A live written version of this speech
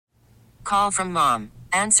Call from mom.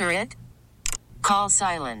 Answer it. Call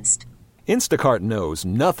silenced. Instacart knows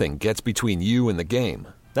nothing gets between you and the game.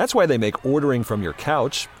 That's why they make ordering from your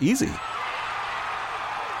couch easy.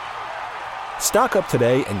 Stock up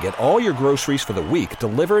today and get all your groceries for the week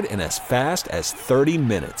delivered in as fast as 30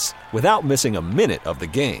 minutes without missing a minute of the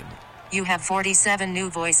game. You have 47 new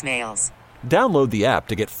voicemails. Download the app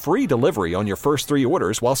to get free delivery on your first 3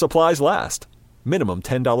 orders while supplies last. Minimum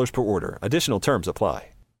 $10 per order. Additional terms apply.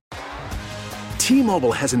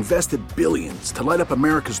 T-Mobile has invested billions to light up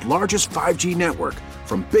America's largest 5G network,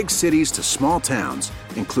 from big cities to small towns,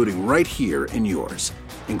 including right here in yours.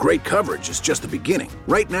 And great coverage is just the beginning.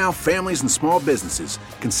 Right now, families and small businesses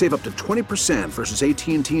can save up to 20% versus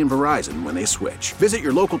AT&T and Verizon when they switch. Visit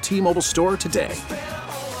your local T-Mobile store today.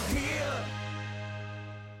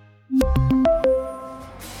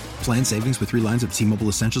 Plan savings with 3 lines of T-Mobile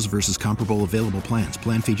Essentials versus comparable available plans.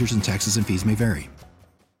 Plan features and taxes and fees may vary.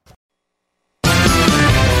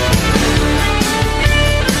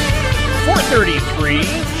 .33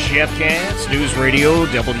 Jeff Katz, News Radio,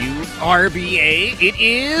 WRBA. It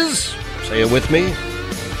is, say it with me,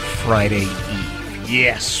 Friday Eve.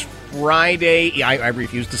 Yes, Friday. I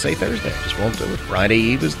refuse to say Thursday. I just won't do it. Friday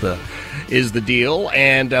Eve is the deal,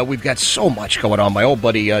 and we've got so much going on. My old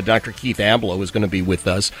buddy, Dr. Keith Amblow, is going to be with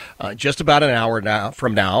us just about an hour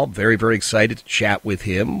from now. Very, very excited to chat with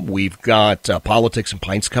him. We've got Politics and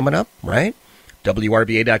Pints coming up, right?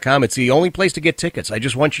 WRBA.com. It's the only place to get tickets. I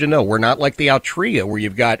just want you to know we're not like the Altria where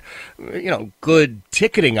you've got, good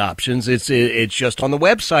ticketing options. It's just on the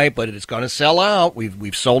website, but it's going to sell out.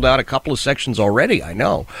 We've sold out a couple of sections already. I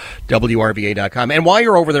know. WRBA.com. And while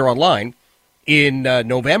you're over there online, in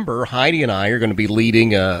November, Heidi and I are going to be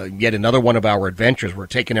leading yet another one of our adventures. We're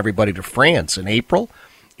taking everybody to France in April.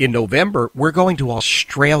 In November, we're going to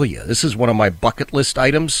Australia. This is one of my bucket list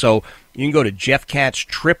items, so you can go to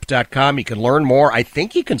jeffkatztrip.com. You can learn more. I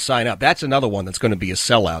think you can sign up. That's another one that's going to be a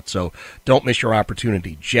sellout, so don't miss your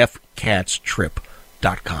opportunity.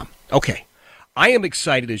 jeffkatztrip.com. Okay. I am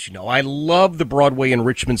excited, as you know. I love the Broadway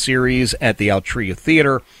Enrichment series at the Altria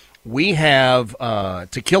Theatre. We have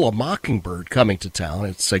To Kill a Mockingbird coming to town.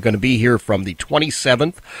 It's going to be here from the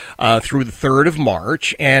 27th through the 3rd of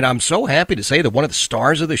March. And I'm so happy to say that one of the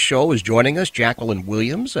stars of the show is joining us, Jacquelin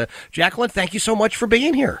Williams. Jacqueline, thank you so much for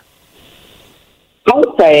being here.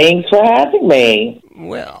 Oh, thanks for having me.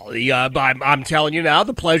 Well, I'm telling you now,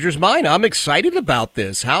 the pleasure's mine. I'm excited about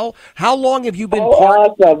this. How long have you been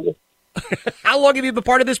awesome. How long have you been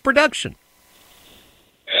part of this production?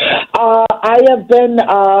 I have been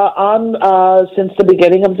on since the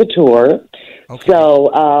beginning of the tour. Okay.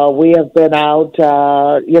 So we have been out,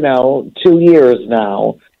 2 years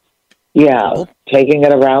now. Yeah, taking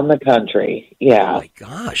it around the country. Yeah. Oh my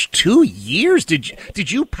gosh, 2 years? Did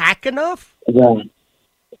you pack enough? Yeah.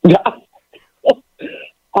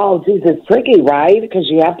 Oh, geez, it's tricky, right? Because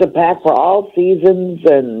you have to pack for all seasons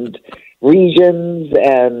and regions,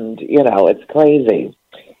 and it's crazy.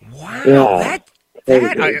 Wow, yeah.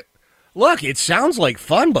 Look, it sounds like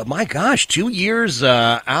fun, but my gosh, 2 years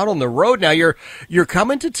out on the road. Now you're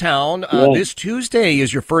coming to town. This Tuesday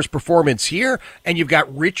is your first performance here, and you've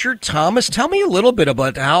got Richard Thomas. Tell me a little bit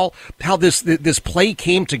about how this play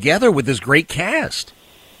came together with this great cast.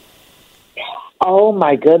 Oh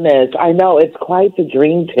my goodness! I know it's quite the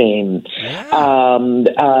dream team. Yeah.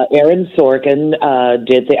 Aaron Sorkin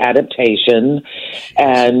did the adaptation,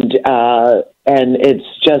 and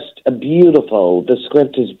it's just beautiful. The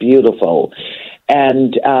script is beautiful,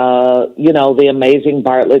 and the amazing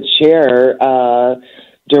Bartlett Sher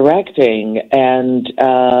directing, and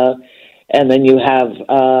then you have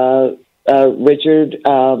Richard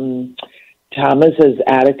Thomas as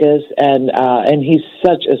Atticus, and he's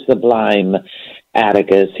such a sublime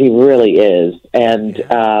Atticus. He really is, and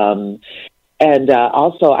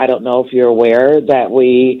also I don't know if you're aware that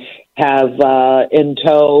we have in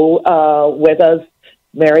tow with us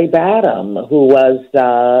Mary Badham, who was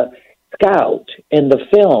Scout in the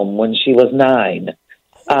film when she was 9.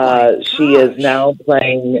 She is now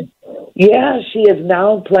playing. Yeah, she is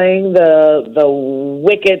now playing the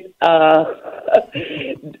wicked,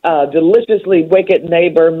 deliciously wicked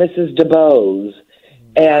neighbor, Mrs. DeBose,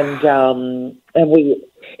 and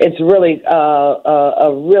it's really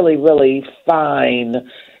a really, really fine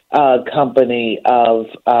company of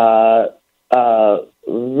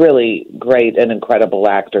really great and incredible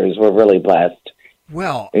actors. We're really blessed.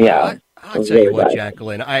 Well, yeah, I'll tell you what,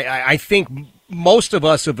 Jacqueline, I think most of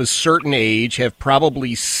us of a certain age have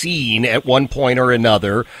probably seen at one point or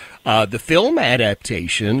another the film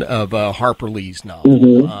adaptation of Harper Lee's novel.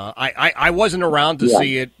 Mm-hmm. I wasn't around to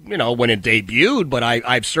see it, when it debuted, but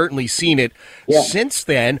I've certainly seen it since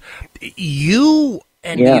then. You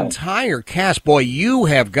and the entire cast, boy, you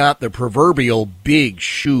have got the proverbial big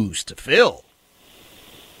shoes to fill.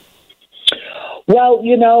 Well,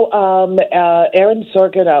 Aaron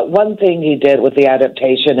Sorkin, one thing he did with the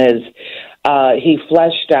adaptation is he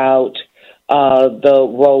fleshed out the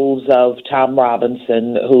roles of Tom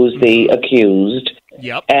Robinson, who's the accused,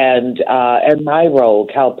 and my role,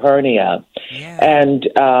 Calpurnia. Yeah. And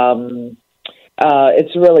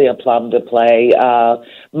it's really a plum to play.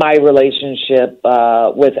 My relationship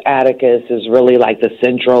with Atticus is really like the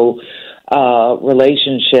central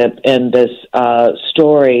relationship in this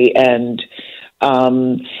story, and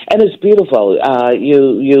it's beautiful.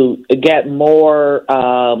 You get a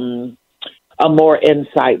more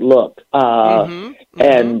insight look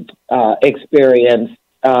and experience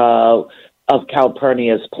of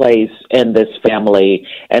Calpurnia's place in this family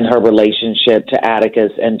and her relationship to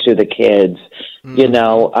Atticus and to the kids.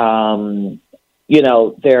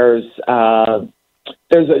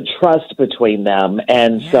 There's a trust between them,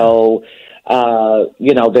 and so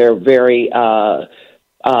they're very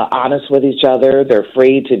honest with each other. They're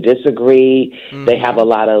free to disagree. They have a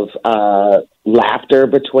lot of laughter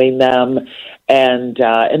between them, and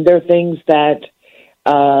there are things that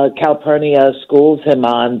Calpurnia schools him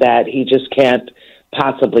on that he just can't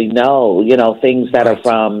possibly know. Things that are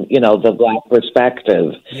from the Black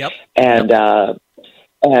perspective. Yep.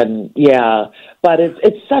 But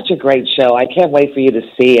it's such a great show. I can't wait for you to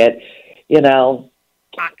see it.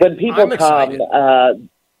 When people come.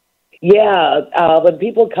 When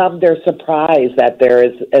people come, they're surprised that there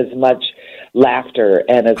is as much laughter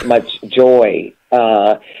and as much joy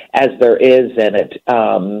as there is in it.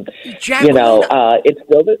 Jacqueline, it's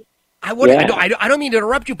still the... I don't mean to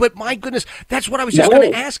interrupt you, but my goodness, that's what I was just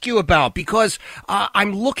going to ask you about, because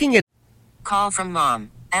I'm looking at... Call from mom.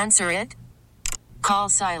 Answer it. Call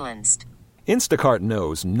silenced. Instacart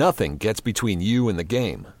knows nothing gets between you and the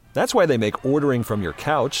game. That's why they make ordering from your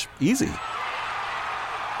couch easy.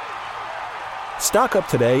 Stock up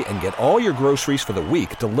today and get all your groceries for the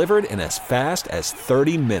week delivered in as fast as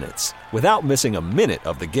 30 minutes without missing a minute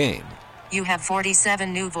of the game. You have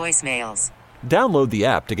 47 new voicemails. Download the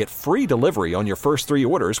app to get free delivery on your first 3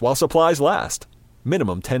 orders while supplies last.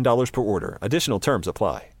 Minimum $10 per order. Additional terms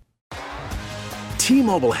apply.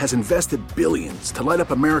 T-Mobile has invested billions to light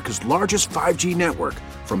up America's largest 5G network,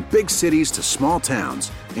 from big cities to small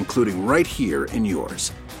towns, including right here in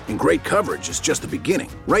yours. And great coverage is just the beginning.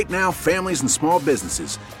 Right now, families and small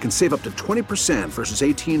businesses can save up to 20% versus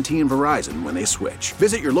AT&T and Verizon when they switch.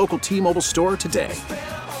 Visit your local T-Mobile store today.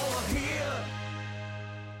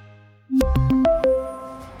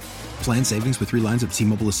 Plan savings with 3 lines of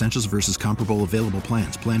T-Mobile Essentials versus comparable available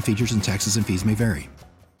plans. Plan features and taxes and fees may vary.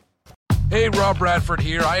 Hey, Rob Bradford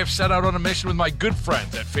here. I have set out on a mission with my good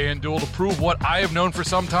friends at FanDuel to prove what I have known for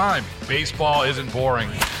some time. Baseball isn't boring.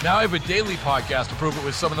 Now I have a daily podcast to prove it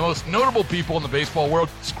with some of the most notable people in the baseball world,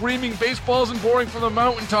 screaming baseball isn't boring from the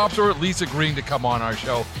mountaintops, or at least agreeing to come on our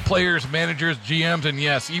show. Players, managers, GMs, and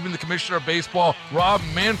yes, even the commissioner of baseball, Rob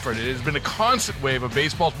Manfred. It has been a constant wave of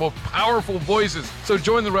baseball's most powerful voices. So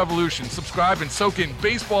join the revolution. Subscribe and soak in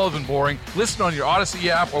Baseball Isn't Boring. Listen on your Odyssey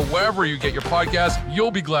app or wherever you get your podcasts. You'll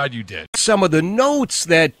be glad you did. Some of the notes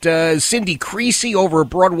that Cindy Creasy over at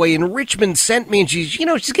Broadway in Richmond sent me, and she's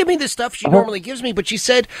giving me the stuff she normally gives me, but she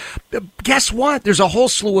said, guess what? There's a whole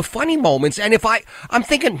slew of funny moments, and if I'm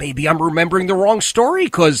thinking maybe I'm remembering the wrong story,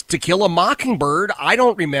 because To Kill a Mockingbird, I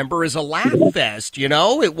don't remember as a laugh fest,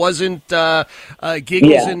 It wasn't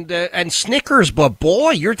giggles and snickers, but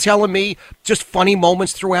boy, you're telling me just funny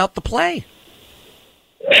moments throughout the play.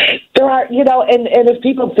 There are, and if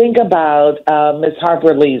people think about Miss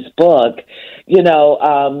Harper Lee's book,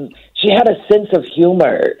 she had a sense of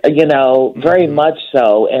humor, very much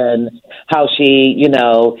so, and how she,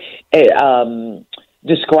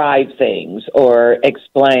 described things or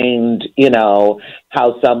explained,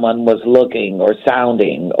 how someone was looking or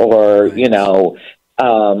sounding or,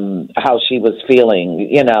 how she was feeling,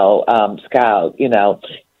 Scout,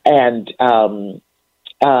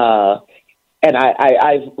 and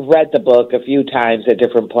I've read the book a few times at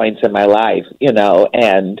different points in my life, and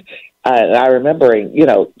I remembering,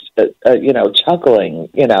 chuckling,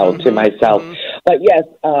 to myself. But yes,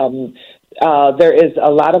 there is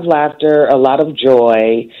a lot of laughter, a lot of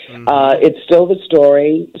joy. It's still the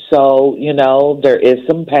story, so there is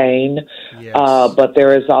some pain, but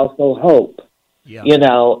there is also hope.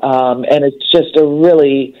 And it's just a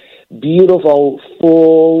really beautiful,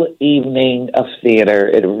 full evening of theater.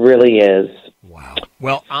 It really is. Wow.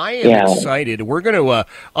 Well, I am excited. We're going to,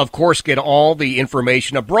 of course, get all the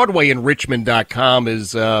information. BroadwayInRichmond.com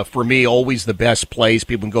is, for me, always the best place.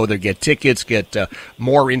 People can go there, get tickets, get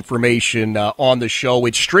more information on the show.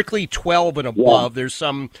 It's strictly 12 and above. There's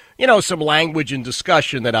some, some language and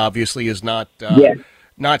discussion that obviously is not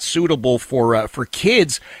not suitable for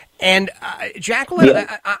kids. And, Jacqueline,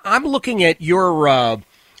 I'm looking at your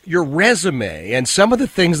resume and some of the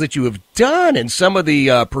things that you have done and some of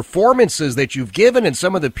the performances that you've given and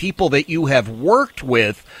some of the people that you have worked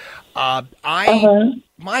with.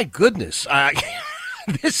 My goodness,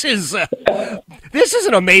 this is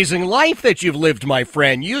an amazing life that you've lived, my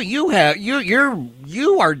friend. You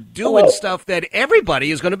are doing stuff that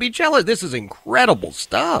everybody is going to be jealous. This is incredible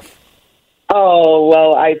stuff. Oh,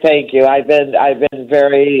 well, I thank you. I've been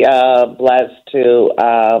very blessed to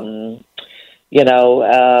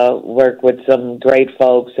work with some great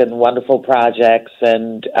folks and wonderful projects,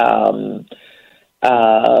 and I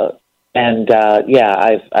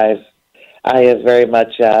have very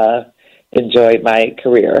much enjoyed my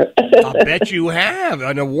career. I bet you have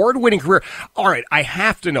an award-winning career. All right, I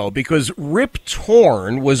have to know, because Rip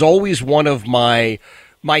Torn was always one of my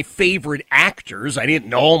favorite actors. I didn't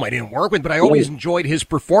know him, I didn't work with, but I always enjoyed his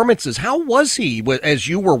performances. How was he as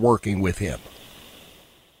you were working with him?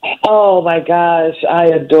 Oh, my gosh, I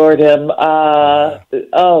adored him.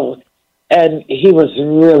 And he was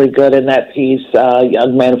really good in that piece,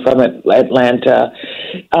 Young Man from Atlanta.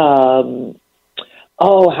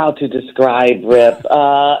 How to describe Rip?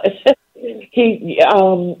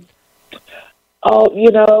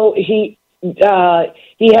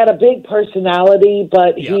 He had a big personality,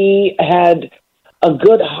 but he had a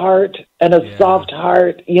good heart and a soft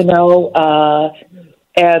heart,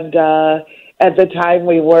 at the time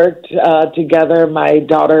we worked together, my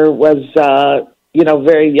daughter was,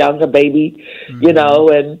 very young, a baby,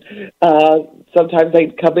 and sometimes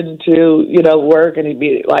they'd come into, work and he'd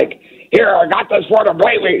be like, "Here, I got this for the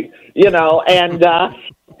baby," and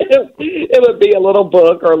it would be a little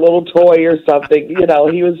book or a little toy or something.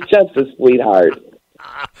 He was just a sweetheart.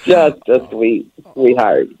 Just a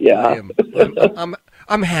sweetheart, yeah.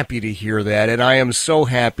 I'm happy to hear that, and I am so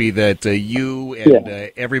happy that you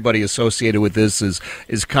and everybody associated with this is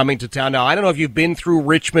coming to town. Now, I don't know if you've been through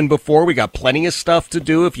Richmond before. We got plenty of stuff to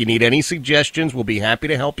do. If you need any suggestions, we'll be happy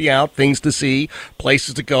to help you out. Things to see,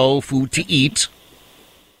 places to go, food to eat.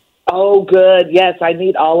 Oh, good. Yes, I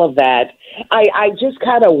need all of that. I just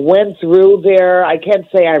kind of went through there. I can't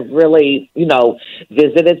say I really,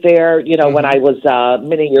 visited there. When I was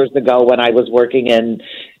many years ago when I was working in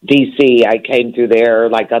D.C., I came through there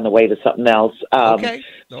like on the way to something else.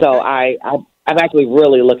 So I'm actually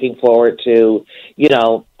really looking forward to,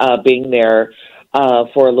 being there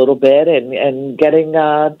for a little bit and getting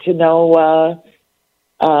to know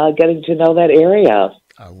that area.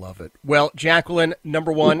 I love it. Well, Jacqueline,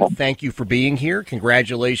 number one, thank you for being here.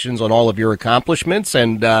 Congratulations on all of your accomplishments,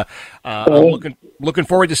 and I'm looking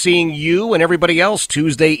forward to seeing you and everybody else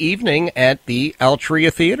Tuesday evening at the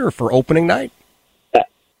Altria Theatre for opening night.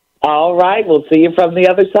 All right. We'll see you from the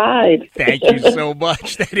other side. Thank you so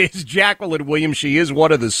much. That is Jacquelin Williams. She is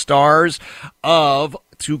one of the stars of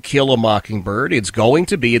To Kill a Mockingbird. It's going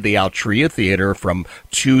to be at the Altria Theatre from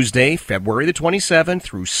Tuesday, February the 27th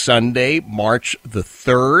through Sunday, March the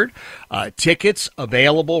 3rd. Tickets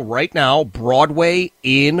available right now,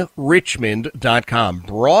 BroadwayInRichmond.com.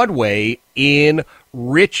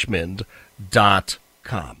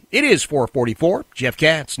 BroadwayInRichmond.com. It is 4:44. Jeff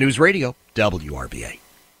Katz, News Radio, WRBA.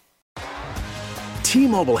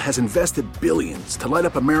 T-Mobile has invested billions to light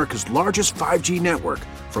up America's largest 5G network,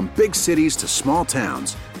 from big cities to small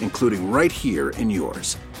towns, including right here in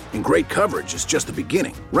yours. And great coverage is just the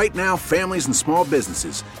beginning. Right now, families and small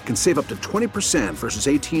businesses can save up to 20% versus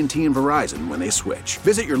AT&T and Verizon when they switch.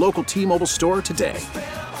 Visit your local T-Mobile store today.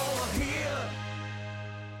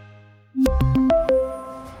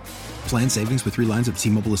 Plan savings with 3 lines of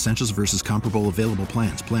T-Mobile Essentials versus comparable available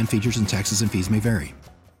plans. Plan features and taxes and fees may vary.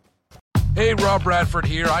 Hey, Rob Bradford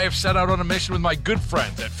here. I have set out on a mission with my good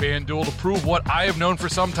friends at FanDuel to prove what I have known for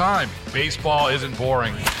some time. Baseball isn't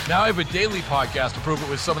boring. Now I have a daily podcast to prove it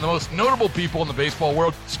with some of the most notable people in the baseball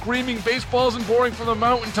world, screaming baseball isn't boring from the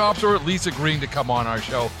mountaintops, or at least agreeing to come on our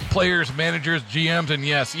show. Players, managers, GMs, and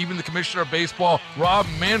yes, even the commissioner of baseball, Rob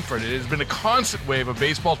Manfred. It has been a constant wave of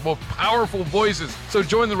baseball's most powerful voices. So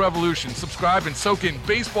join the revolution. Subscribe and soak in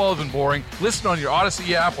Baseball Isn't Boring. Listen on your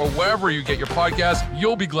Odyssey app or wherever you get your podcasts.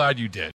 You'll be glad you did.